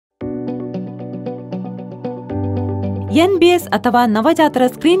NBS ಅಥವಾ ನವಜಾತರ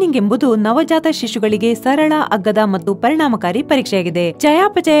screening ಎಂಬುದು ನವಜಾತ ಶಿಶುಗಳಿಗೆ ಸರಳ, ಅಗ್ಗದ ಮತ್ತು ಪರಿಣಾಮಕಾರಿ ಪರೀಕ್ಷೆಯಾಗಿದೆ.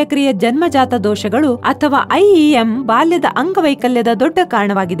 ಚಯಾಪಚಯ ಕ್ರಿಯೆ ಜನ್ಮಜಾತ ದೋಷಗಳು ಅಥವಾ ಐಇಎಂ ಬಾಲ್ಯದ ಅಂಗವೈಕಲ್ಯದ ದೊಡ್ಡ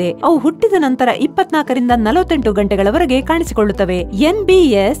ಕಾರಣವಾಗಿದೆ. ಅವು ಹುಟ್ಟಿದ ನಂತರ 24ರಿಂದ 48 ಗಂಟೆಗಳವರೆಗೆ ಕಾಣಿಸಿಕೊಳ್ಳುತ್ತವೆ.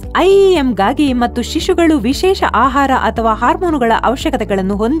 ಎನ್ಬಿಎಸ್ ಐಇಎಂಗಾಗಿ ಮತ್ತು ಶಿಶುಗಳು ವಿಶೇಷ ಆಹಾರ ಅಥವಾ ಹಾರ್ಮೋನುಗಳ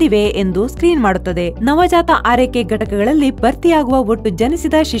ಅವಶ್ಯಕತೆಗಳನ್ನು ಹೊಂದಿವೆ ಎಂದು ಸ್ಕ್ರೀನ್ ಮಾಡುತ್ತದೆ. ನವಜಾತ ಆರೈಕೆ ಘಟಕಗಳಲ್ಲಿ ಭರ್ತಿಯಾಗುವ ಒಟ್ಟು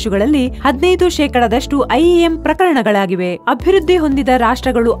ಜನಿಸಿದ ಶಿಶುಗಳಲ್ಲಿ 15% ಐಇಎಂ ಪ್ರಕರಣಗಳಾಗಿವೆ. ಅಭಿವೃದ್ಧಿ ಹೊಂದಿದ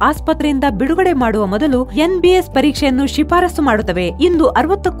ರಾಷ್ಟ್ರಗಳು ಆಸ್ಪತ್ರೆಯಿಂದ ಬಿಡುಗಡೆ ಮಾಡುವ ಮೊದಲು ಎನ್ಬಿಎಸ್ ಪರೀಕ್ಷೆಯನ್ನು ಶಿಫಾರಸು ಮಾಡುತ್ತವೆ. ಇಂದು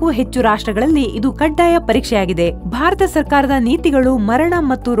 60ಕ್ಕೂ ಹೆಚ್ಚು ರಾಷ್ಟ್ರಗಳಲ್ಲಿ ಇದು ಕಡ್ಡಾಯ ಪರೀಕ್ಷೆಯಾಗಿದೆ. ಭಾರತ ಸರ್ಕಾರದ ನೀತಿಗಳು ಮರಣ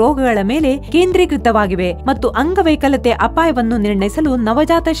ಮತ್ತು ರೋಗಗಳ ಮೇಲೆ ಕೇಂದ್ರೀಕೃತವಾಗಿವೆ ಮತ್ತು ಅಂಗವೈಕಲ್ಯತೆ ಅಪಾಯವನ್ನು ನಿರ್ಣಯಿಸಲು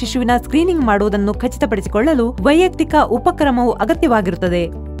ನವಜಾತ ಶಿಶುವಿನ ಸ್ಕ್ರೀನಿಂಗ್ ಮಾಡುವುದನ್ನು ಖಚಿತಪಡಿಸಿಕೊಳ್ಳಲು ವೈಯಕ್ತಿಕ ಉಪಕ್ರಮವು ಅಗತ್ಯವಾಗಿರುತ್ತದೆ.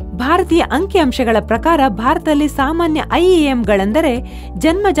 ಭಾರತೀಯ ಅಂಕಿಅಂಶಗಳ ಪ್ರಕಾರ ಭಾರತದಲ್ಲಿ ಸಾಮಾನ್ಯ ಐಇಎಂಗಳೆಂದರೆ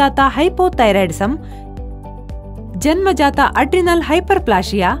ಜನ್ಮಜಾತ ಹೈಪೋಥೈರಾಯ್ಡಿಸಮ್, ಜನ್ಮಜಾತ ಅಡ್ರಿನಲ್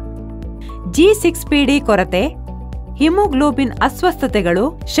ಹೈಪರ್ಪ್ಲಾಸಿಯಾ, G6PD ಕೊರತೆ, ಹಿಮೋಗ್ಲೋಬಿನ್ ಅಸ್ವಸ್ಥತೆಗಳು,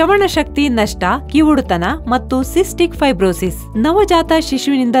 ಶ್ರವಣಶಕ್ತಿ ನಷ್ಟ, ಕಿವುಡುತನ ಮತ್ತು ಸಿಸ್ಟಿಕ್ ಫೈಬ್ರೋಸಿಸ್. ನವಜಾತ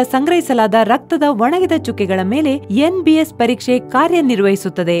ಶಿಶುವಿನಿಂದ ಸಂಗ್ರಹಿಸಲಾದ ರಕ್ತದ ಒಣಗಿದ ಚುಕ್ಕೆಗಳ ಮೇಲೆ ಎನ್ಬಿಎಸ್ ಪರೀಕ್ಷೆ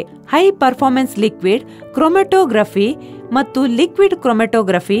ಕಾರ್ಯನಿರ್ವಹಿಸುತ್ತದೆ. ಹೈ ಪರ್ಫಾರ್ಮೆನ್ಸ್ ಲಿಕ್ವಿಡ್ ಕ್ರೊಮೆಟೋಗ್ರಫಿ ಮತ್ತು ಲಿಕ್ವಿಡ್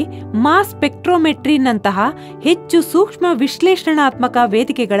ಕ್ರೊಮೆಟೋಗ್ರಫಿ, ಮಾಸ್ ಸ್ಪೆಕ್ಟ್ರೋಮೆಟ್ರಿನಂತಹ ಹೆಚ್ಚು ಸೂಕ್ಷ್ಮ ವಿಶ್ಲೇಷಣಾತ್ಮಕ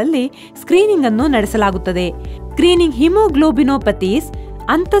ವೇದಿಕೆಗಳಲ್ಲಿ ಸ್ಕ್ರೀನಿಂಗ್ ಅನ್ನು ನಡೆಸಲಾಗುತ್ತದೆ. ಸ್ಕ್ರೀನಿಂಗ್ ಹಿಮೋಗ್ಲೋಬಿನೋಪತೀಸ್,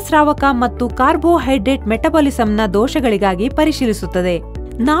 ಅಂತಸ್ರಾವಕ ಮತ್ತು ಕಾರ್ಬೋಹೈಡ್ರೇಟ್ ಮೆಟಬಾಲಿಸಂನ ದೋಷಗಳಿಗಾಗಿ ಪರಿಶೀಲಿಸುತ್ತದೆ.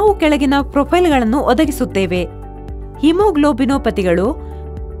 ನಾವು ಕೆಳಗಿನ ಪ್ರೊಫೈಲ್ಗಳನ್ನು ಒದಗಿಸುತ್ತೇವೆ. ಹಿಮೋಗ್ಲೋಬಿನೋಪತಿಗಳು,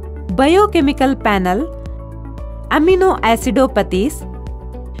 biochemical panel, amino ಆಸಿಡೋಪತೀಸ್,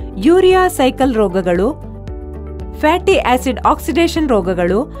 urea cycle ರೋಗಗಳು, ಫ್ಯಾಟಿ ಆಸಿಡ್ ಆಕ್ಸಿಡೇಷನ್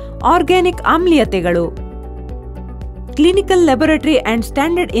ರೋಗಗಳು, organic ಆಮ್ಲೀಯತೆಗಳು. Clinical laboratory and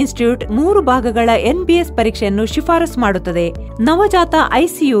standard institute 3 ಭಾಗಗಳ ಎನ್ಬಿಎಸ್ ಪರೀಕ್ಷೆಯನ್ನು ಶಿಫಾರಸು ಮಾಡುತ್ತದೆ. ನವಜಾತ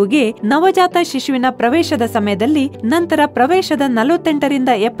ಐಸಿಯುಗೆ ನವಜಾತ ಶಿಶುವಿನ ಪ್ರವೇಶದ ಸಮಯದಲ್ಲಿ, ನಂತರ ಪ್ರವೇಶದ 48ರಿಂದ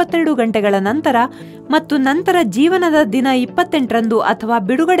 72 ಗಂಟೆಗಳ ನಂತರ ಮತ್ತು ನಂತರ ಜೀವನದ ದಿನ 28ರಂದು ಅಥವಾ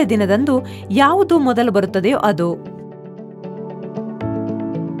ಬಿಡುಗಡೆ ದಿನದಂದು ಯಾವುದು ಮೊದಲು ಬರುತ್ತದೆಯೋ ಅದು.